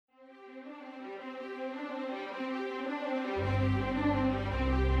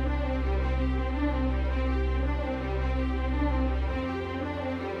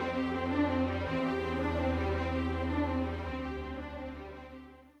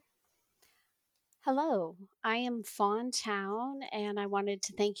Hello, I am Fawn Town, and I wanted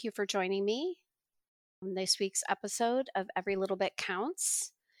to thank you for joining me on this week's episode of Every Little Bit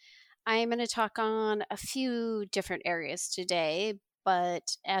Counts. I am going to talk on a few different areas today,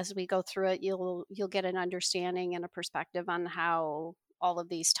 but as we go through it, you'll get an understanding and a perspective on how all of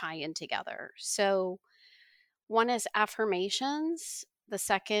these tie in together. So, one is affirmations. The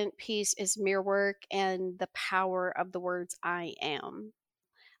second piece is mirror work and the power of the words I am.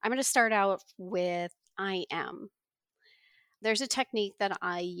 I'm going to start out with I am. There's a technique that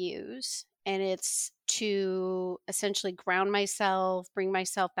I use, and it's to essentially ground myself, bring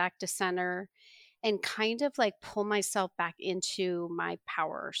myself back to center, and kind of like pull myself back into my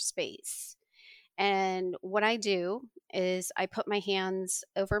power space. And what I do is I put my hands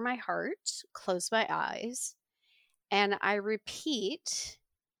over my heart, close my eyes, and I repeat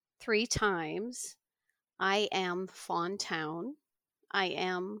 3 times I am Fawn Town. I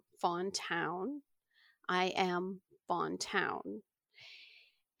am Fawn Town. I am Fawn Town.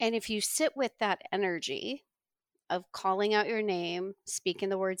 And if you sit with that energy of calling out your name, speaking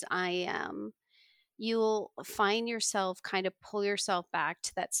the words I am, you'll find yourself kind of pull yourself back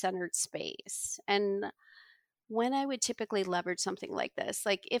to that centered space. And when I would typically leverage something like this,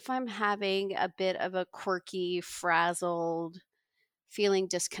 like if I'm having a bit of a quirky, frazzled, feeling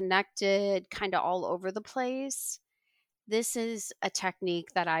disconnected, kind of all over the place, this is a technique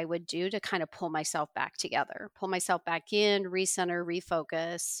that I would do to kind of pull myself back together, pull myself back in, recenter,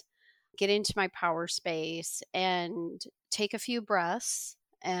 refocus, get into my power space and take a few breaths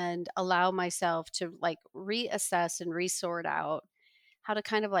and allow myself to like reassess and resort out how to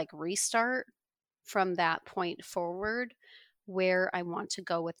kind of like restart from that point forward where I want to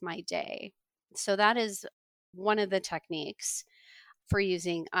go with my day. So that is one of the techniques for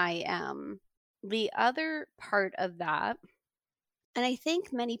using I am. The other part of that, and I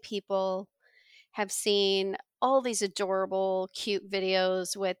think many people have seen all these adorable, cute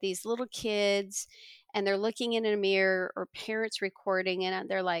videos with these little kids and they're looking in a mirror or parents recording it and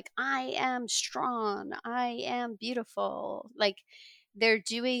they're like, I am strong. I am beautiful. Like they're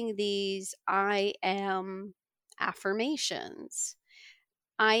doing these I am affirmations.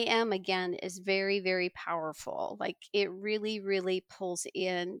 I am again is very, very powerful. Like it really, really pulls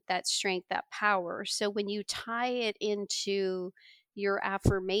in that strength, that power. So when you tie it into your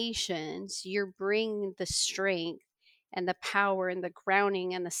affirmations, you're bringing the strength and the power and the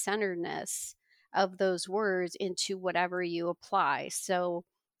grounding and the centeredness of those words into whatever you apply. So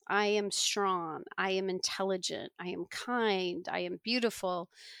I am strong. I am intelligent. I am kind. I am beautiful.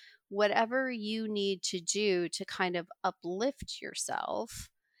 Whatever you need to do to kind of uplift yourself,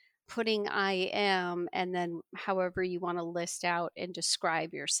 putting I am and then however you want to list out and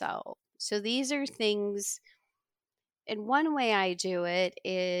describe yourself. So these are things, and one way I do it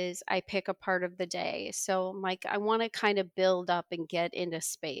is I pick a part of the day. So like I want to kind of build up and get into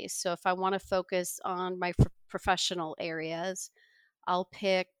space. So if I want to focus on my professional areas, I'll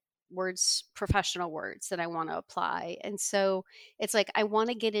pick professional words that I want to apply. And so it's like I want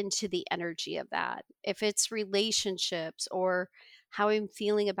to get into the energy of that. If it's relationships or how I'm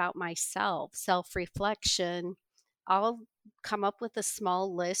feeling about myself, self reflection, I'll come up with a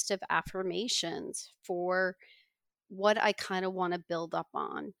small list of affirmations for what I kind of want to build up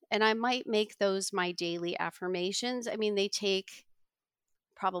on. And I might make those my daily affirmations. I mean, they take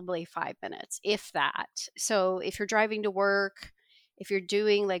probably 5 minutes, if that. So if you're driving to work, if you're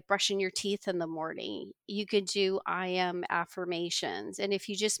doing like brushing your teeth in the morning, you could do I am affirmations. And if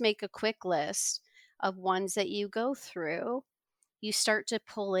you just make a quick list of ones that you go through, you start to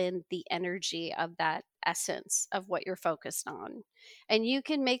pull in the energy of that essence of what you're focused on. And you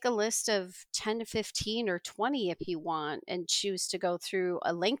can make a list of 10 to 15 or 20 if you want and choose to go through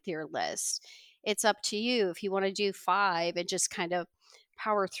a lengthier list. It's up to you if you want to do 5 and just kind of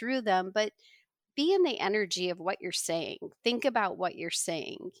power through them, but be in the energy of what you're saying. Think about what you're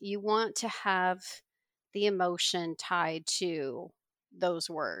saying. You want to have the emotion tied to those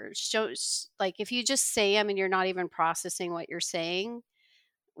words. So, like, if you just say them and you're not even processing what you're saying,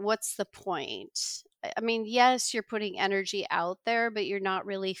 what's the point? I mean, yes, you're putting energy out there, but you're not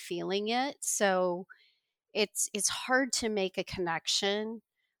really feeling it. So it's hard to make a connection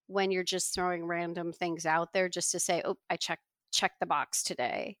when you're just throwing random things out there just to say, oh, I check the box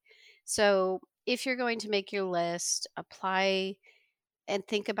today. So if you're going to make your list, apply and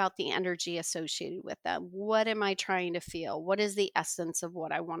think about the energy associated with them. What am I trying to feel? What is the essence of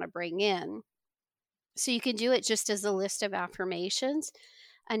what I want to bring in? So you can do it just as a list of affirmations.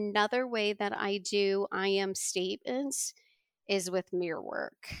 Another way that I do I am statements is with mirror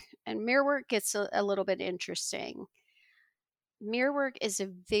work. And mirror work gets a little bit interesting. Mirror work is a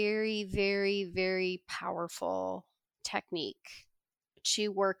very, very, very powerful technique to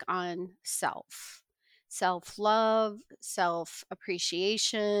work on self love, self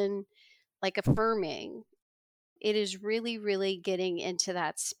appreciation, like affirming. It is really, really getting into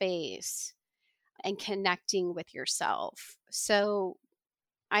that space and connecting with yourself. So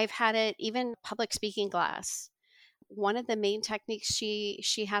I've had it even public speaking class. One of the main techniques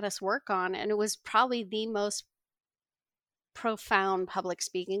she had us work on, and it was probably the most profound public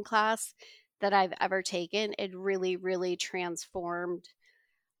speaking class that I've ever taken. It really, really transformed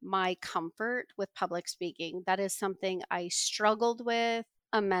my comfort with public speaking. That is something I struggled with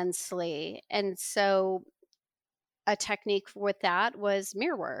immensely. And so a technique with that was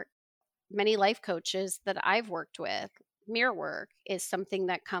mirror work. Many life coaches that I've worked with, mirror work is something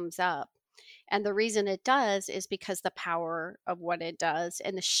that comes up. And the reason it does is because the power of what it does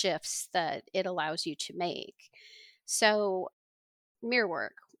and the shifts that it allows you to make. So, mirror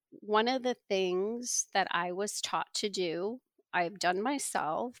work, one of the things that I was taught to do, I've done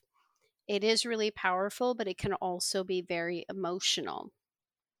myself. It is really powerful, but it can also be very emotional.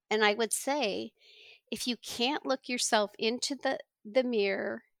 And I would say if you can't look yourself into the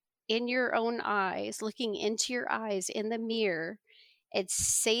mirror in your own eyes, looking into your eyes in the mirror and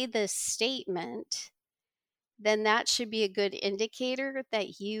say this statement, then that should be a good indicator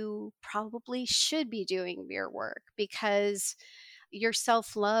that you probably should be doing mirror work, because your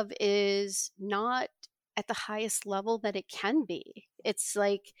self love is not at the highest level that it can be. It's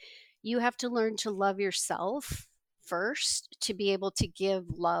like you have to learn to love yourself first to be able to give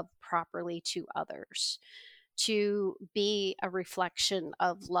love properly to others, to be a reflection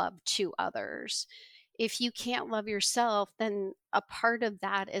of love to others. If you can't love yourself, then a part of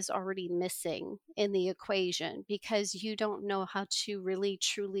that is already missing in the equation, because you don't know how to really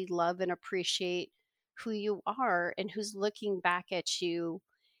truly love and appreciate who you are and who's looking back at you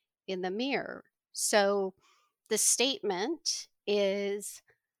in the mirror. So the statement is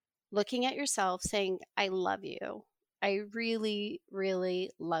looking at yourself saying, I love you. I really, really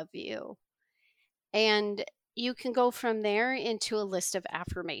love you. And you can go from there into a list of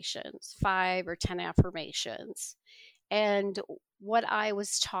affirmations, 5 or 10 affirmations. And what I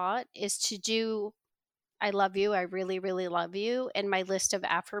was taught is to do I love you, I really, really love you, and my list of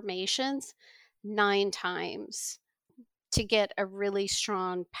affirmations 9 times to get a really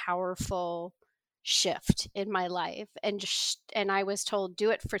strong, powerful shift in my life. And I was told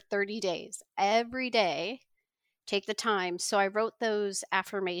do it for 30 days. Every day, take the time. So I wrote those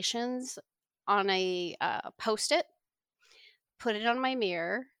affirmations on a post-it, put it on my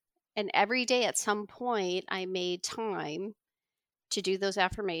mirror, and every day at some point I made time to do those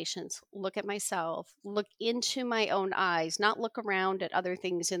affirmations, look at myself, look into my own eyes, not look around at other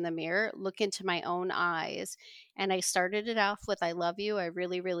things in the mirror, look into my own eyes. And I started it off with, I love you. I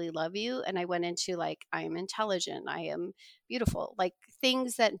really, really love you. And I went into like, I am intelligent. I am beautiful. Like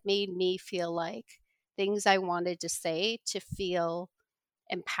things that made me feel like things I wanted to say to feel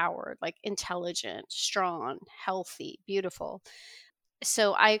empowered, like intelligent, strong, healthy, beautiful.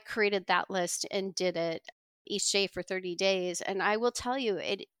 So I created that list and did it each day for 30 days. And I will tell you,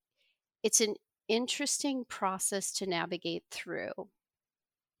 it's an interesting process to navigate through,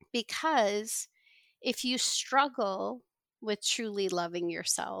 because if you struggle with truly loving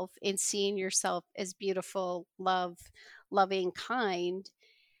yourself and seeing yourself as beautiful, loving, kind,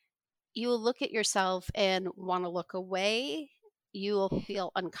 you will look at yourself and want to look away. You will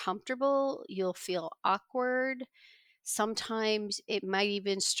feel uncomfortable. You'll feel awkward. Sometimes it might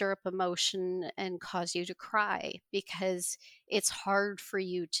even stir up emotion and cause you to cry, because it's hard for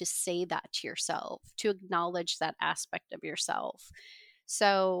you to say that to yourself, to acknowledge that aspect of yourself.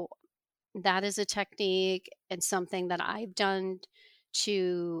 So, that is a technique and something that I've done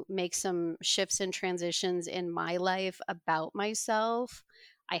to make some shifts and transitions in my life about myself.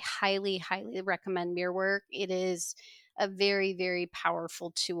 I highly, highly recommend mirror work. It is a very, very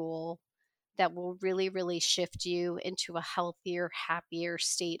powerful tool that will really, really shift you into a healthier, happier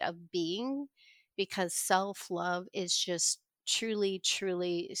state of being, because self love is just truly,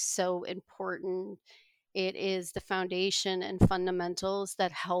 truly so important. It is the foundation and fundamentals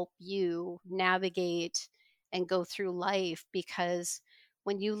that help you navigate and go through life, because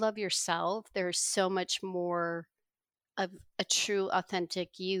when you love yourself, there's so much more of a true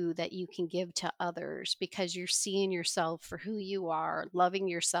authentic you that you can give to others, because you're seeing yourself for who you are, loving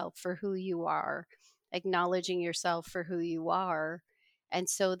yourself for who you are, acknowledging yourself for who you are, and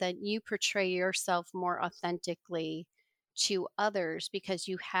so that you portray yourself more authentically to others because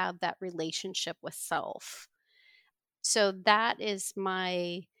you have that relationship with self. So that is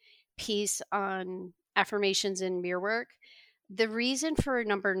my piece on affirmations and mirror work. The reason for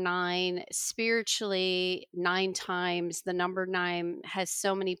number 9, spiritually, 9 times, the number 9 has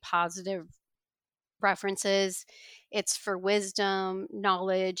so many positive references. It's for wisdom,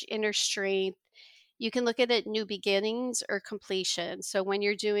 knowledge, inner strength. You can look at it new beginnings or completion. So when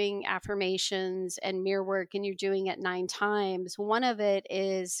you're doing affirmations and mirror work and you're doing it 9 times, one of it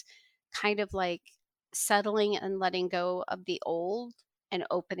is kind of like settling and letting go of the old and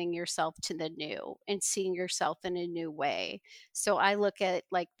opening yourself to the new and seeing yourself in a new way. So I look at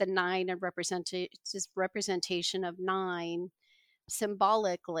like the 9 and representation of 9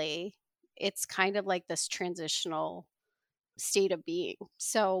 symbolically. It's kind of like this transitional state of being.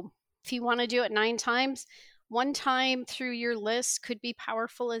 So if you want to do it 9 times, one time through your list could be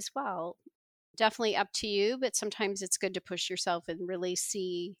powerful as well. Definitely up to you, but sometimes it's good to push yourself and really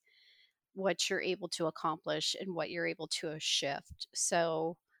see what you're able to accomplish and what you're able to shift.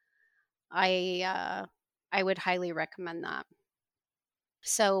 So I I would highly recommend that.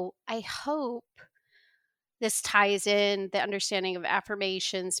 So I hope this ties in the understanding of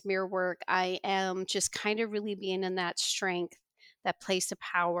affirmations, mirror work. I am just kind of really being in that strength, that place of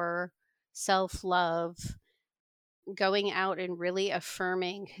power, self love, going out and really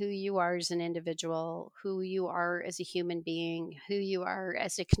affirming who you are as an individual, who you are as a human being, who you are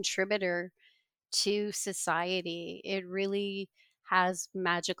as a contributor to society. It really has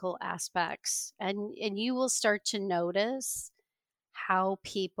magical aspects, and you will start to notice how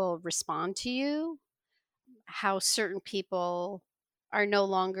people respond to you, how certain people are no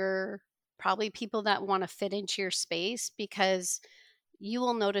longer probably people that want to fit into your space, because you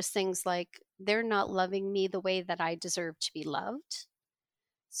will notice things like they're not loving me the way that I deserve to be loved.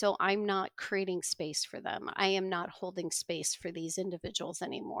 So I'm not creating space for them. I am not holding space for these individuals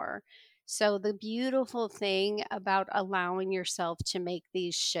anymore. So the beautiful thing about allowing yourself to make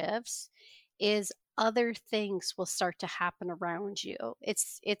these shifts is other things will start to happen around you.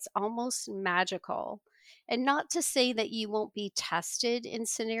 It's almost magical. And not to say that you won't be tested in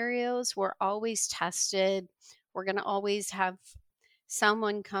scenarios. We're always tested. We're going to always have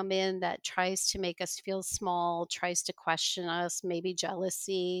someone come in that tries to make us feel small, tries to question us, maybe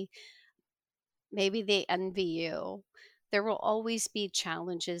jealousy, maybe they envy you. There will always be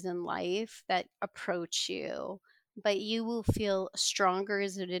challenges in life that approach you, but you will feel stronger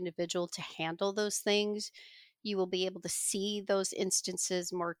as an individual to handle those things. You will be able to see those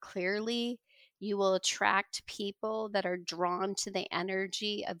instances more clearly. You will attract people that are drawn to the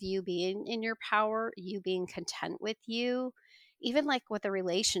energy of you being in your power, you being content with you. Even like with a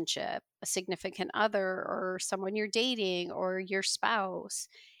relationship, a significant other, or someone you're dating, or your spouse,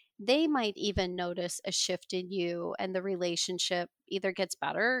 they might even notice a shift in you, and the relationship either gets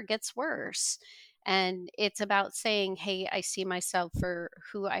better or gets worse. And it's about saying, hey, I see myself for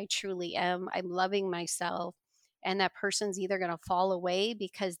who I truly am. I'm loving myself. And that person's either going to fall away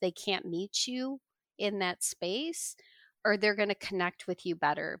because they can't meet you in that space, or they're going to connect with you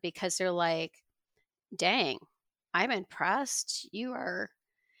better because they're like, dang, I'm impressed. You are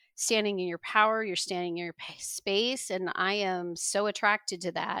standing in your power, you're standing in your space, and I am so attracted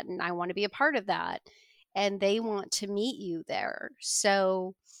to that, and I want to be a part of that. And they want to meet you there.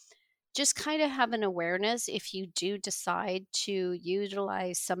 So just kind of have an awareness if you do decide to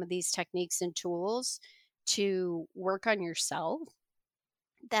utilize some of these techniques and tools to work on yourself,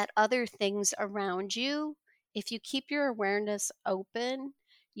 that other things around you, if you keep your awareness open,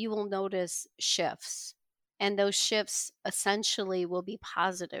 you will notice shifts. And those shifts essentially will be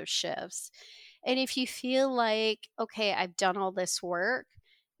positive shifts. And if you feel like, okay, I've done all this work,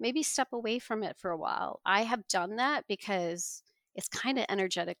 maybe step away from it for a while. I have done that because it's kind of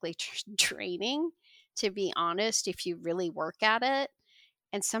energetically draining, to be honest, if you really work at it.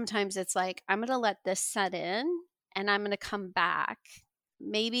 And sometimes it's like, I'm going to let this set in and I'm going to come back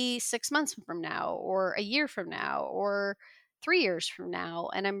maybe 6 months from now, or a year from now, or 3 years from now.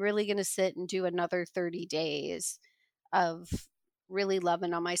 And I'm really going to sit and do another 30 days of really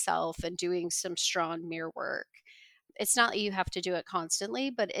loving on myself and doing some strong mirror work. It's not that you have to do it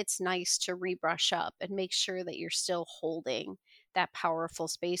constantly, but it's nice to rebrush up and make sure that you're still holding that powerful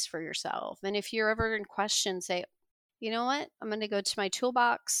space for yourself. And if you're ever in question, say, you know what? I'm going to go to my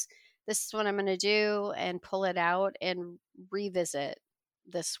toolbox. This is what I'm going to do, and pull it out and revisit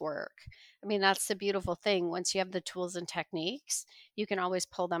this work. I mean, that's the beautiful thing. Once you have the tools and techniques, you can always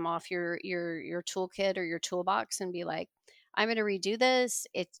pull them off your toolkit or your toolbox and be like, I'm going to redo this.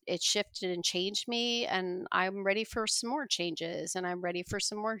 It shifted and changed me, and I'm ready for some more changes, and I'm ready for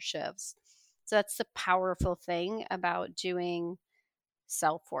some more shifts. So that's the powerful thing about doing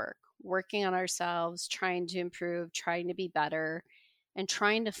self work, working on ourselves, trying to improve, trying to be better. and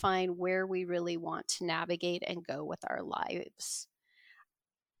trying to find where we really want to navigate and go with our lives.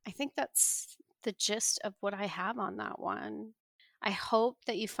 I think that's the gist of what I have on that one. I hope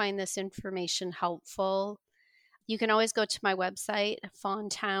that you find this information helpful. You can always go to my website,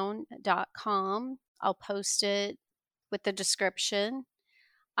 fawntown.com. I'll post it with the description.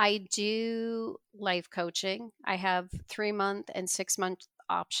 I do life coaching. I have 3-month and 6-month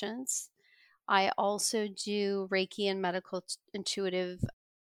options. I also do Reiki and medical intuitive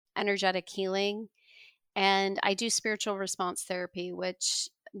energetic healing. And I do spiritual response therapy, which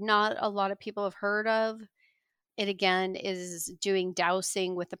not a lot of people have heard of. It again is doing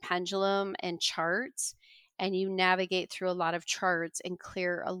dowsing with the pendulum and charts. And you navigate through a lot of charts and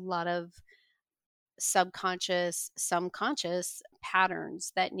clear a lot of subconscious, some conscious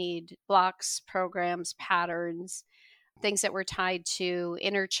patterns that need blocks, programs, patterns, things that were tied to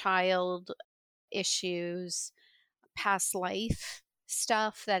inner child issues, past life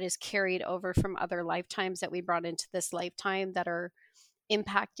stuff that is carried over from other lifetimes that we brought into this lifetime that are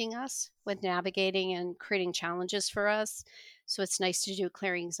impacting us with navigating and creating challenges for us. So it's nice to do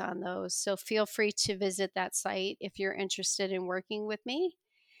clearings on those. So feel free to visit that site if you're interested in working with me.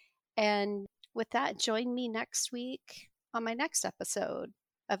 And with that, join me next week on my next episode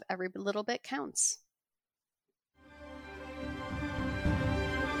of Every Little Bit Counts.